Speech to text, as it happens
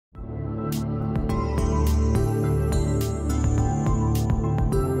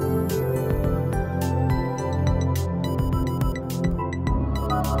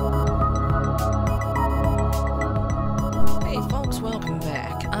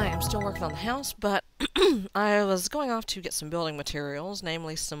I'm still working on the house, but I was going off to get some building materials,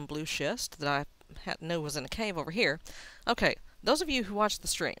 namely some blue schist that I know was in a cave over here. Okay, those of you who watched the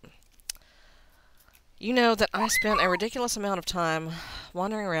stream, you know that I spent a ridiculous amount of time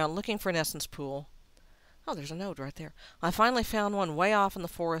wandering around looking for an essence pool. Oh, there's a node right there. I finally found one way off in the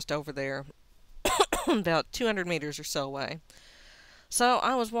forest over there, about 200 meters or so away. So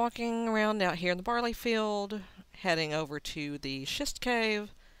I was walking around out here in the barley field, heading over to the schist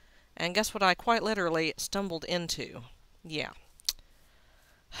cave, and guess what I quite literally stumbled into? Yeah.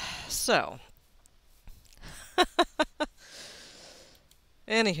 So,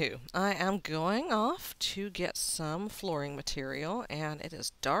 anywho, I am going off to get some flooring material, and it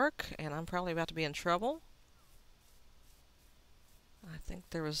is dark, and I'm probably about to be in trouble. I think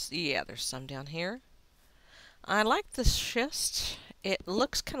there's some down here. I like this schist. It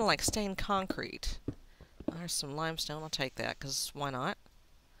looks kind of like stained concrete. There's some limestone. I'll take that, because why not?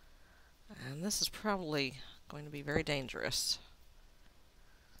 And this is probably going to be very dangerous,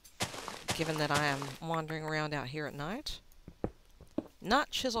 given that I am wandering around out here at night. Not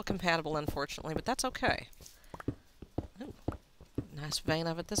chisel compatible, unfortunately, but that's okay. Ooh, nice vein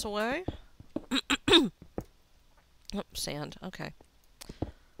of it this way. Oh, sand. Okay.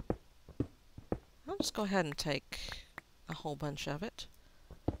 I'll just go ahead and take a whole bunch of it,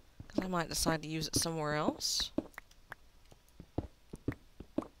 because I might decide to use it somewhere else.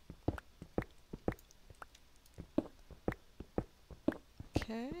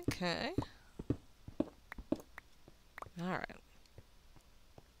 Okay. Alright.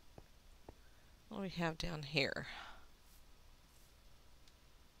 What do we have down here?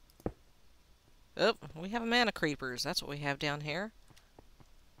 Oh, we have a mana creepers. That's what we have down here.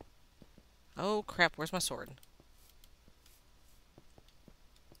 Oh, crap. Where's my sword?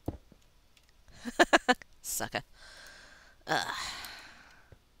 Sucker.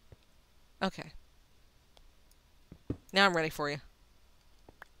 Okay. Now I'm ready for you.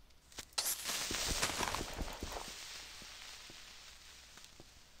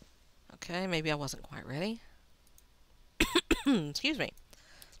 Okay, maybe I wasn't quite ready. Excuse me.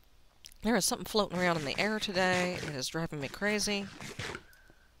 There is something floating around in the air today. It is driving me crazy.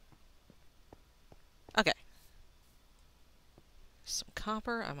 Okay. Some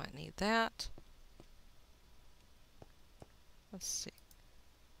copper. I might need that. Let's see.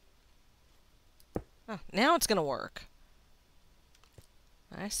 Oh, now it's going to work.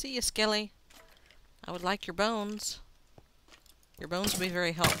 I see you, Skelly. I would like your bones. Your bones would be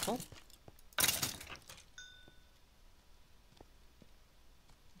very helpful.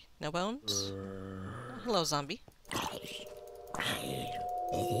 No bones? Oh, hello, zombie.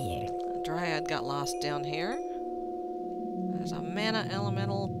 A dryad got lost down here. There's a mana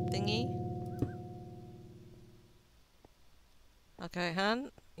elemental thingy. Okay, hun.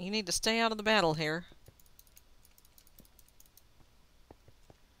 You need to stay out of the battle here.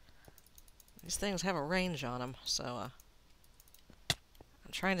 These things have a range on them, so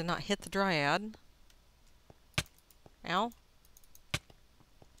I'm trying to not hit the dryad. Ow.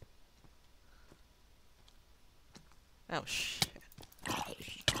 Oh, shit.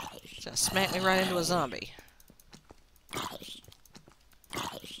 Just smacked me right into a zombie.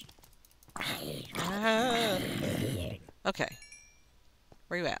 Ah. Okay.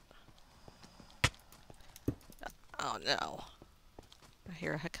 Where you at? Oh, no. I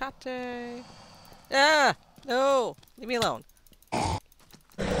hear a Hecate. Ah! No! Leave me alone.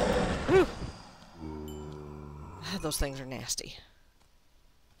 Whew. Those things are nasty.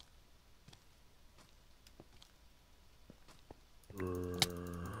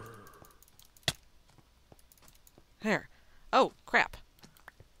 There. Oh, crap.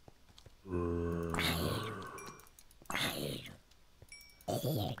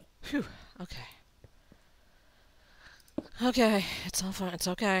 Phew. Okay. Okay. It's all fine. It's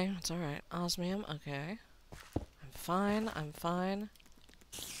okay. It's alright. Osmium. Okay. I'm fine. I'm fine.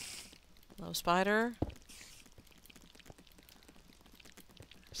 Low spider.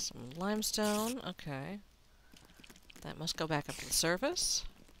 Some limestone. Okay. That must go back up to the surface.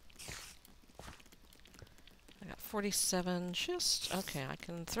 I got 47 schist. Okay, I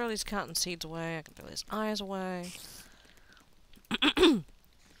can throw these cotton seeds away. I can throw these eyes away.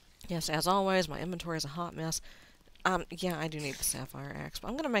 Yes, as always, my inventory is a hot mess. Yeah, I do need the sapphire axe, but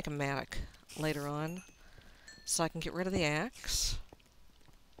I'm going to make a mattock later on, so I can get rid of the axe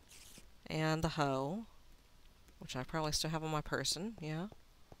and the hoe, which I probably still have on my person. Yeah.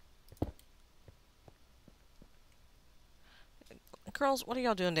 Girls, what are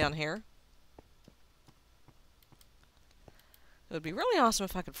y'all doing down here? It would be really awesome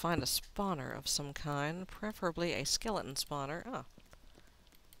if I could find a spawner of some kind, preferably a skeleton spawner. Oh.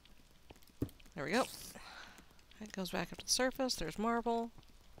 There we go. It goes back up to the surface. There's marble.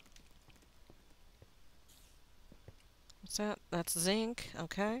 What's that? That's zinc.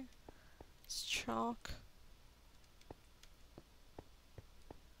 Okay. It's chalk.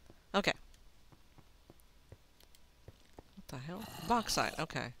 Okay. What the hell? Bauxite.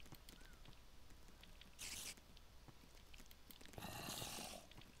 Okay.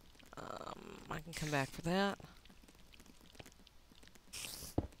 I can come back for that.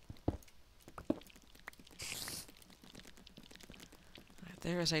 Right,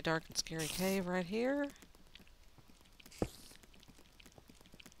 there is a dark and scary cave right here.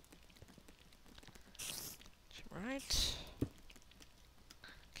 Right.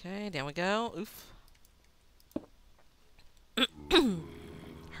 Okay, down we go. Oof.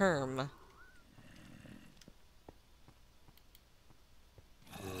 Herm.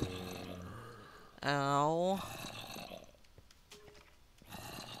 Ow.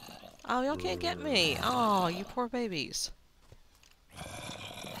 Oh, y'all can't get me. Oh, you poor babies.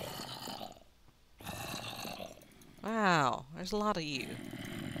 Wow, there's a lot of you.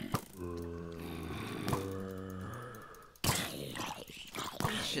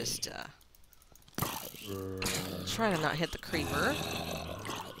 Let's just, try to not hit the creeper.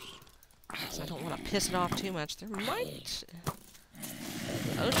 So I don't want to piss it off too much. There might...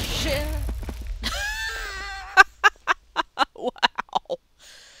 Oh, shit! Wow!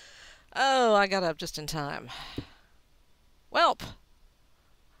 Oh, I got up just in time. Welp!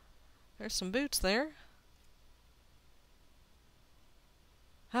 There's some boots there.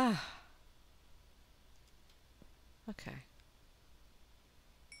 Ah. Okay.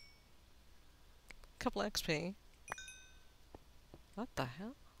 Couple XP. What the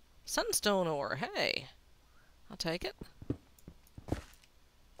hell? Sunstone ore, hey! I'll take it.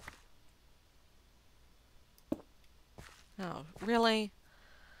 Oh, really?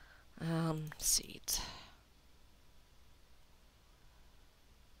 Seeds.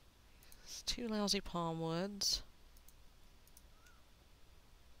 It's 2 lousy palm woods.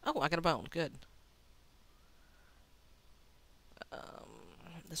 Oh, I got a bone. Good.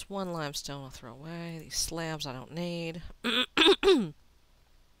 This 1 limestone I'll throw away. These slabs I don't need. I'm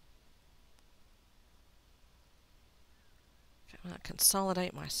going to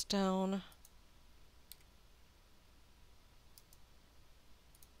consolidate my stone.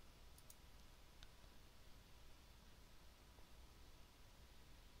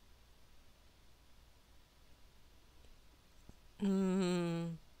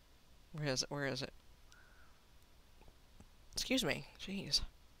 Where is it? Where is it? Excuse me. Jeez.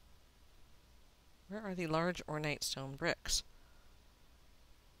 Where are the large ornate stone bricks?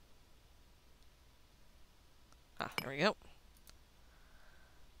 Ah, there we go.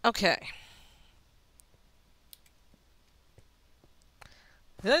 Okay.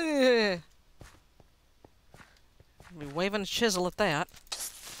 I'll be waving a chisel at that.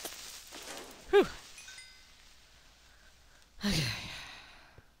 Whew. Okay.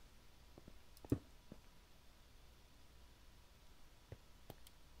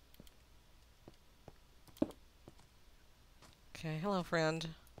 Okay, hello, friend.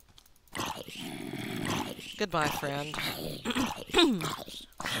 Goodbye, friend.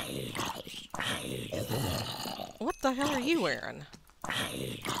 What the hell are you wearing?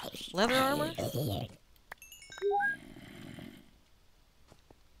 Leather armor?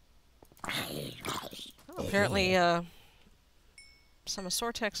 Oh, apparently, some of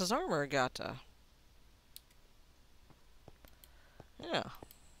Sortex's armor got, yeah.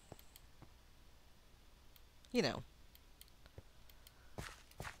 You know.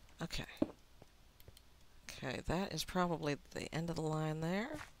 Okay. Okay, that is probably the end of the line there.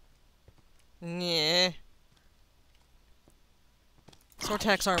 Yeah.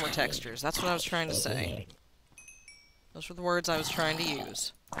 Sortex armor textures. That's what I was trying to say. Those were the words I was trying to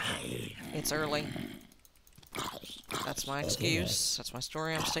use. It's early. That's my excuse. That's my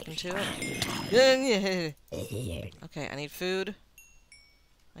story. I'm sticking to it. Okay, I need food.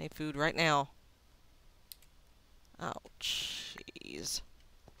 I need food right now. Oh, jeez.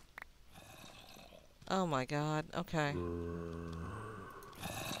 Oh my god. Okay.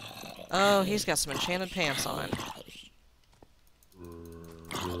 Oh, he's got some enchanted pants on.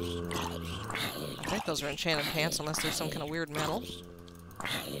 I think those are enchanted pants unless there's some kind of weird metal.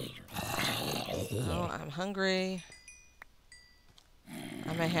 Oh, I'm hungry.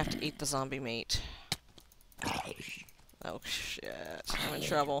 I may have to eat the zombie meat. Oh shit. I'm in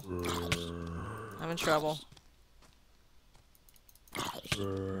trouble. I'm in trouble.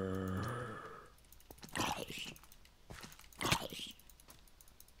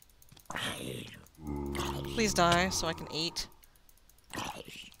 Please die so I can eat.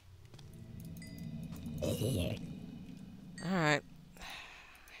 Alright.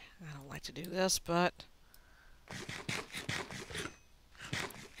 I don't like to do this, but...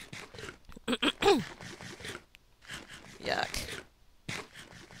 Yuck.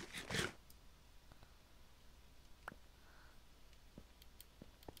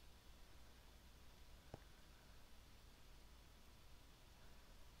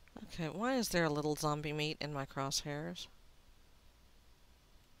 Okay, why is there a little zombie meat in my crosshairs?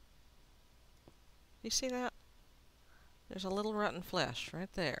 You see that? There's a little rotten flesh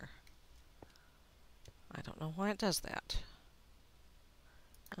right there. I don't know why it does that.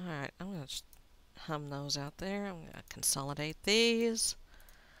 Alright, I'm going to just hum those out there. I'm going to consolidate these.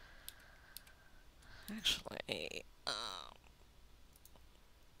 Actually,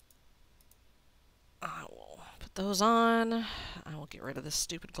 I will put those on. I will get rid of this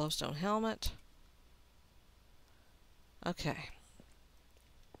stupid glowstone helmet. Okay.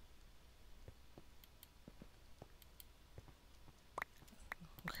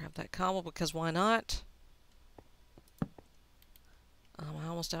 Grab that cobble because why not? I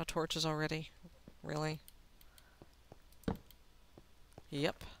almost out of torches already. Really?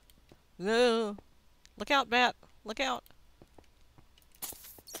 Yep. No! Look out, bat! Look out!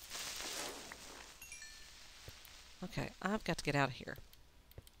 Okay, I've got to get out of here.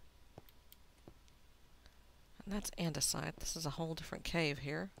 And that's andesite. This is a whole different cave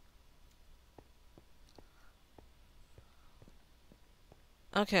here.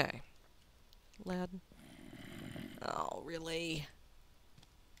 Okay. Lead. Oh, really?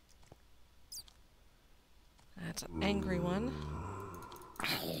 That's an angry one.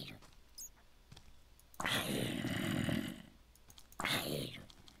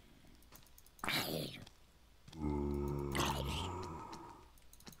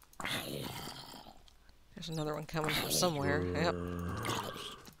 There's another one coming from somewhere. Yep.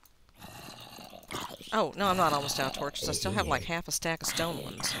 Oh, no, I'm not almost out of torches. I still have like half a stack of stone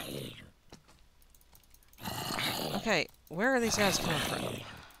ones. Okay, where are these guys coming from?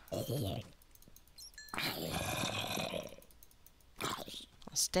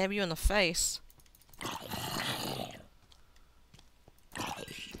 I'll stab you in the face.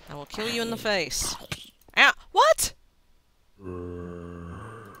 I will kill you in the face. Ow! What?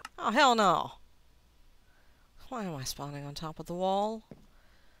 Oh, hell no. Why am I spawning on top of the wall?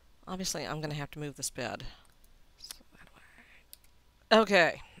 Obviously, I'm going to have to move this bed.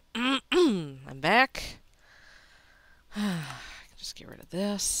 Okay. I'm back. I can just get rid of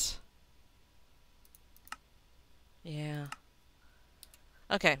this. Yeah.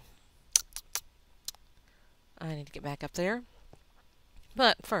 Okay. I need to get back up there.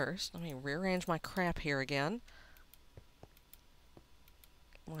 But first, let me rearrange my crap here again.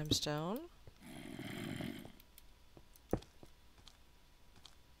 Limestone.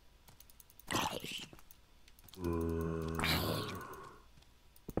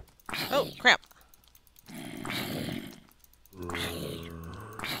 Oh, crap.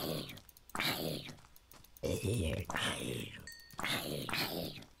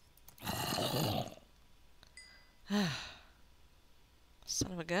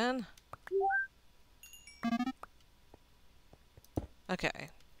 Son of a gun. Okay.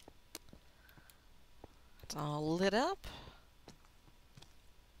 It's all lit up.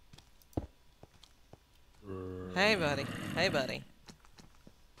 Hey, buddy. Hey, buddy.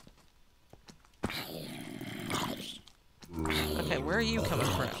 Okay, where are you coming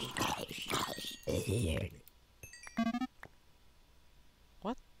from?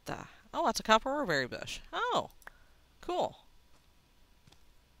 What the? Oh, that's a copper oreberry bush. Oh, cool.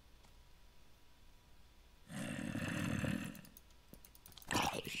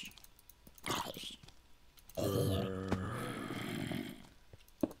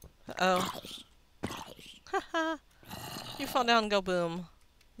 Uh-oh. Haha. You fall down and go boom.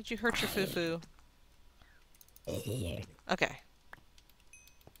 Did you hurt your foo-foo? Okay.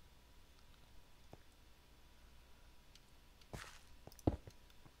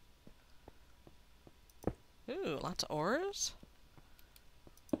 Ooh, lots of ores.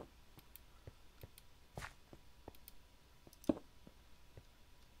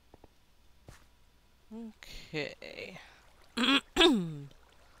 Okay.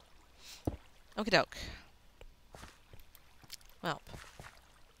 Okie doke. Well,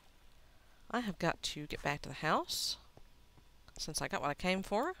 I have got to get back to the house, since I got what I came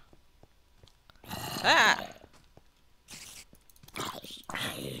for. Ah!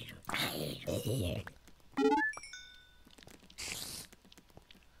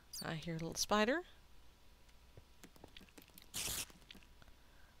 I hear a little spider.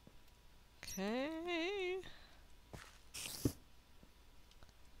 Okay.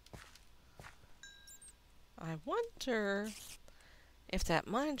 I wonder if that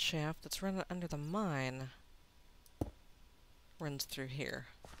mine shaft that's running under the mine runs through here.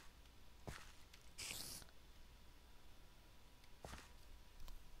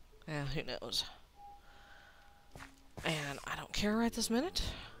 Yeah, who knows? And I don't care right this minute.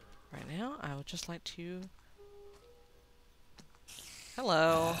 Right now, I would just like to...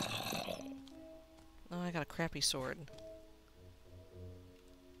 Hello. Oh, I got a crappy sword.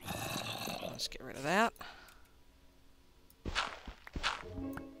 Let's get rid of that.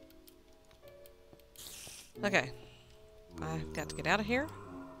 Okay. I've got to get out of here.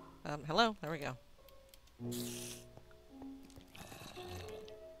 Hello. There we go.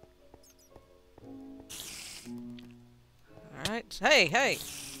 Alright. Hey, hey!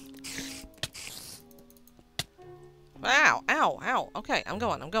 Ow, ow, ow. Okay, I'm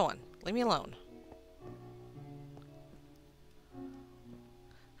going, I'm going. Leave me alone.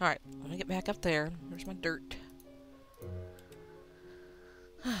 Alright, let me get back up there. Where's my dirt?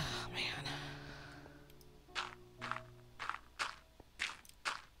 Oh, man.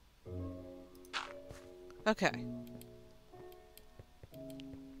 Okay.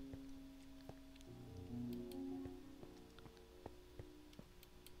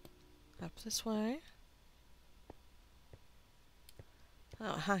 Up this way.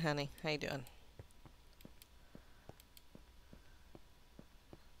 Oh, hi, honey. How you doing?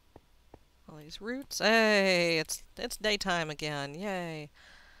 All these roots. Hey, it's daytime again. Yay.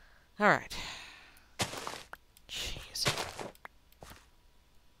 Alright. Jeez.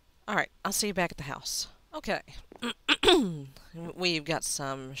 Alright, I'll see you back at the house. Okay. We've got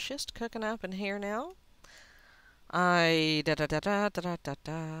some schist cooking up in here now. I'm gonna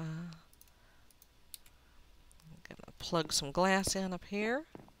plug some glass in up here.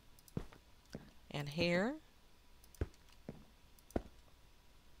 And here.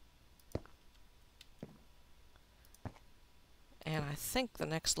 And I think the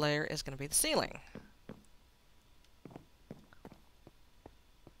next layer is going to be the ceiling.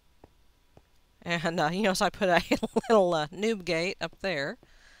 And you notice I put a little noob gate up there.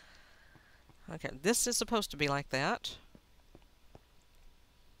 Okay, this is supposed to be like that.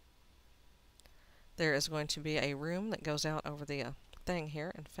 There is going to be a room that goes out over the thing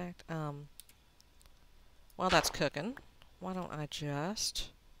here. In fact, while that's cooking, why don't I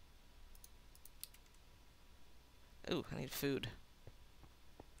just... Ooh, I need food.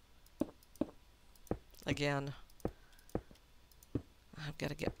 Again. I've got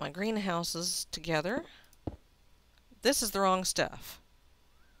to get my greenhouses together. This is the wrong stuff.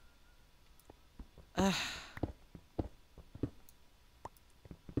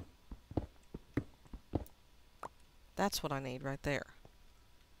 That's what I need right there.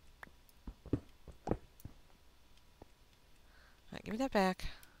 Alright, give me that back.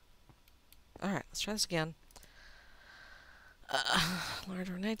 Alright, let's try this again. Large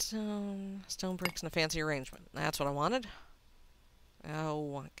ornate stone bricks, and a fancy arrangement. That's what I wanted.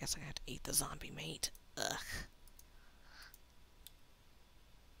 Oh, I guess I have to eat the zombie meat. Ugh.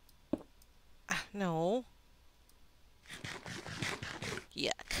 No.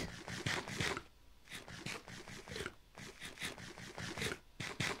 Yuck.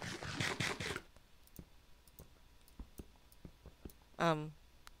 Can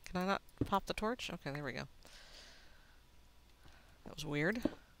I not pop the torch? Okay, there we go. That was weird.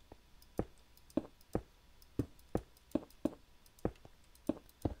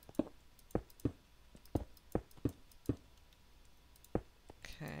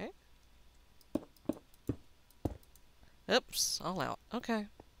 Okay. Oops, all out. Okay.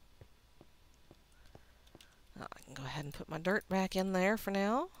 I can go ahead and put my dirt back in there for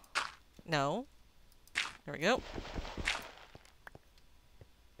now. No. There we go.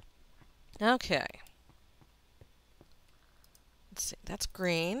 Okay. Let's see, that's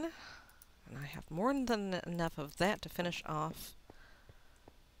green. And I have more than enough of that to finish off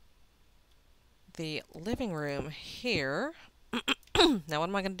the living room here. Now what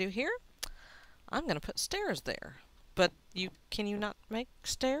am I going to do here? I'm going to put stairs there. But can you not make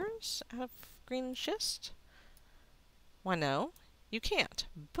stairs out of green schist? Why no, you can't.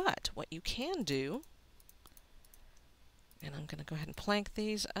 But what you can do, and I'm going to go ahead and plank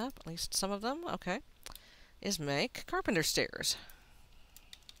these up, at least some of them, okay, is make carpenter stairs.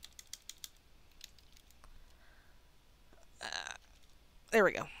 There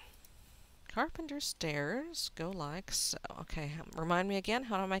we go. Carpenter stairs go like so. Okay, remind me again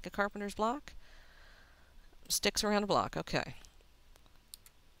how to make a carpenter's block. Sticks around a block, okay.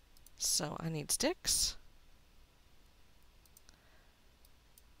 So I need sticks.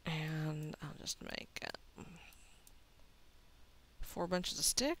 And I'll just make 4 bunches of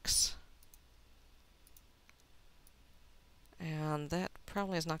sticks. And that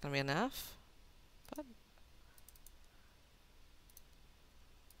probably is not going to be enough. But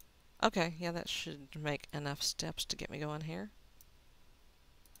okay, yeah, that should make enough steps to get me going here.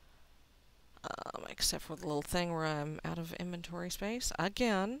 Except for the little thing where I'm out of inventory space.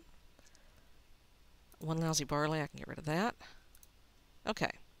 Again. One lousy barley, I can get rid of that. Okay,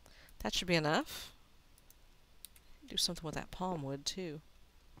 that should be enough. Do something with that palm wood, too.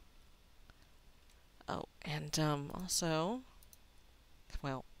 Oh, and also,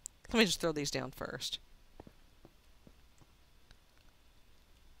 well, let me just throw these down first.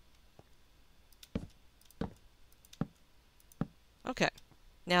 Okay,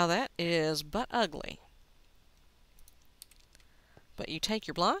 now that is but ugly. But you take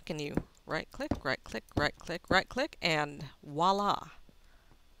your block and you right-click, right-click, right-click, right-click, and voila!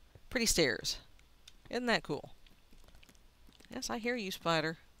 Pretty stairs. Isn't that cool? Yes, I hear you,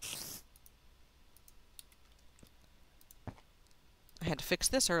 spider. I had to fix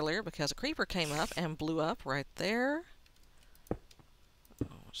this earlier because a creeper came up and blew up right there.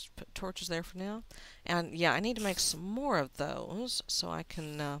 I'll just put torches there for now. And yeah, I need to make some more of those so I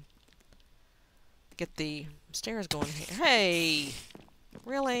can get the stairs going here. Hey!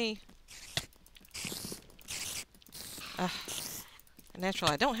 Really?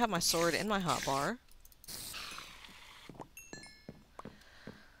 Naturally, I don't have my sword in my hotbar.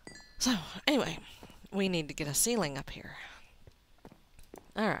 So, anyway, we need to get a ceiling up here.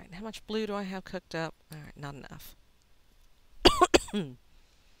 Alright, how much blue do I have cooked up? Alright, not enough.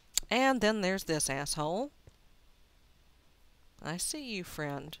 And then there's this asshole. I see you,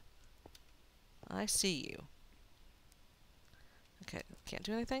 friend. I see you. Okay, can't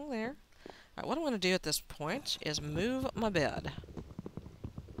do anything there. Alright, what I'm going to do at this point is move my bed.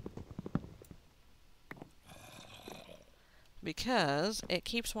 Because it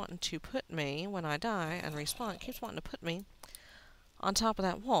keeps wanting to put me, when I die and respawn, it keeps wanting to put me on top of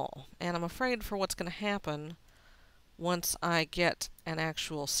that wall. And I'm afraid for what's going to happen once I get an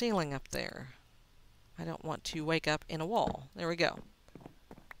actual ceiling up there. I don't want to wake up in a wall. There we go.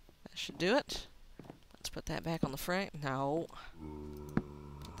 That should do it. Let's put that back on the frame. No.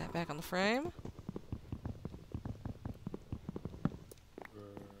 Put that back on the frame.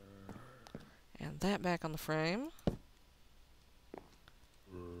 And that back on the frame.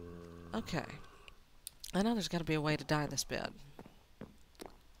 Okay. I know there's got to be a way to dye this bed.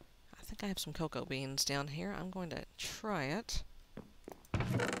 I think I have some cocoa beans down here. I'm going to try it.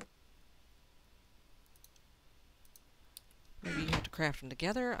 Maybe you have to craft them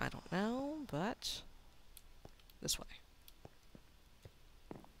together. I don't know, but this way.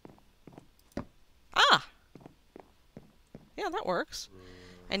 Ah! Yeah, that works.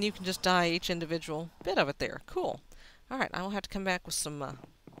 And you can just dye each individual bit of it there. Cool. Alright, I will have to come back with some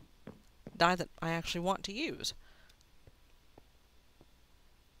dye that I actually want to use.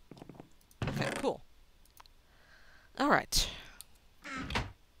 Okay, cool. Alright.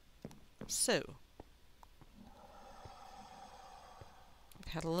 So,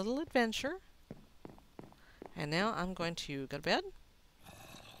 I've had a little adventure. And now I'm going to go to bed.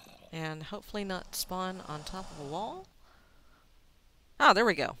 And hopefully not spawn on top of a wall. Ah, there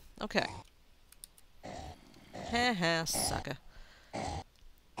we go. Okay. Haha, sucker.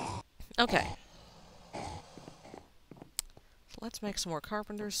 Okay. So let's make some more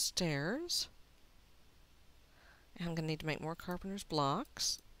carpenter's stairs. And I'm going to need to make more carpenter's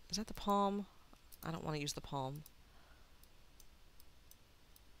blocks. Is that the palm? I don't want to use the palm.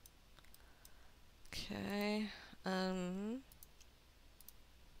 Okay.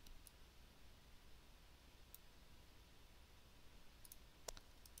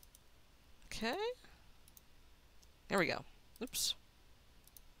 Okay. There we go. Oops.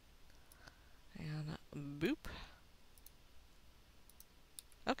 And boop.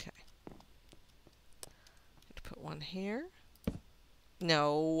 Okay. Need to put one here.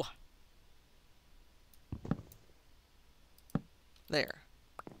 No. There.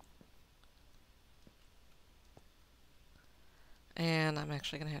 And I'm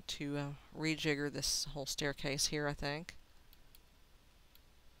actually going to have to rejigger this whole staircase here, I think.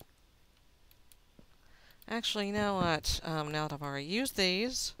 Actually, you know what? Now that I've already used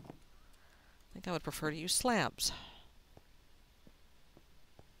these, I think I would prefer to use slabs.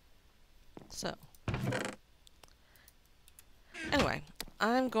 So, anyway,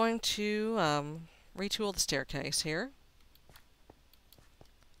 I'm going to retool the staircase here.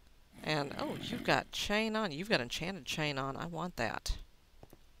 And, oh, you've got chain on. You've got enchanted chain on. I want that.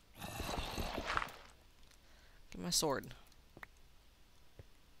 Give me my sword.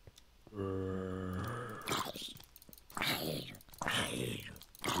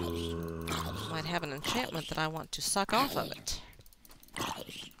 My might have an enchantment that I want to suck off of it.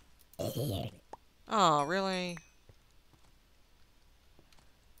 Oh, really?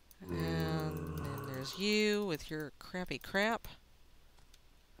 And then there's you with your crappy crap.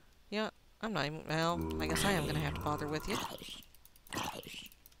 Yeah, I'm not even... Well, I guess I am going to have to bother with you.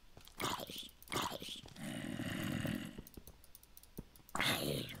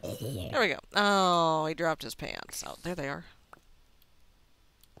 There we go. Oh, he dropped his pants. Oh, there they are.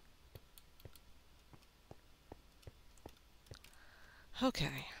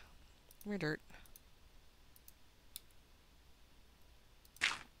 Okay. More dirt.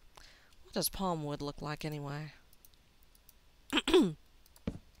 What does palm wood look like anyway?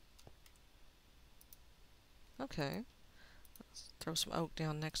 Okay. Let's throw some oak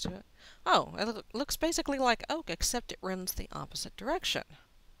down next to it. Oh, it looks basically like oak, except it runs the opposite direction.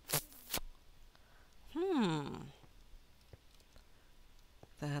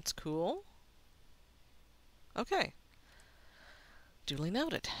 That's cool. Okay. Duly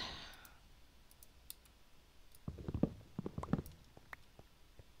noted.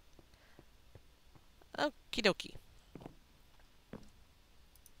 Okie dokie.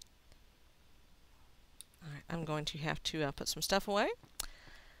 Alright, I'm going to have to put some stuff away.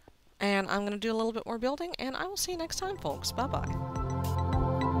 And I'm going to do a little bit more building, and I will see you next time, folks. Bye-bye.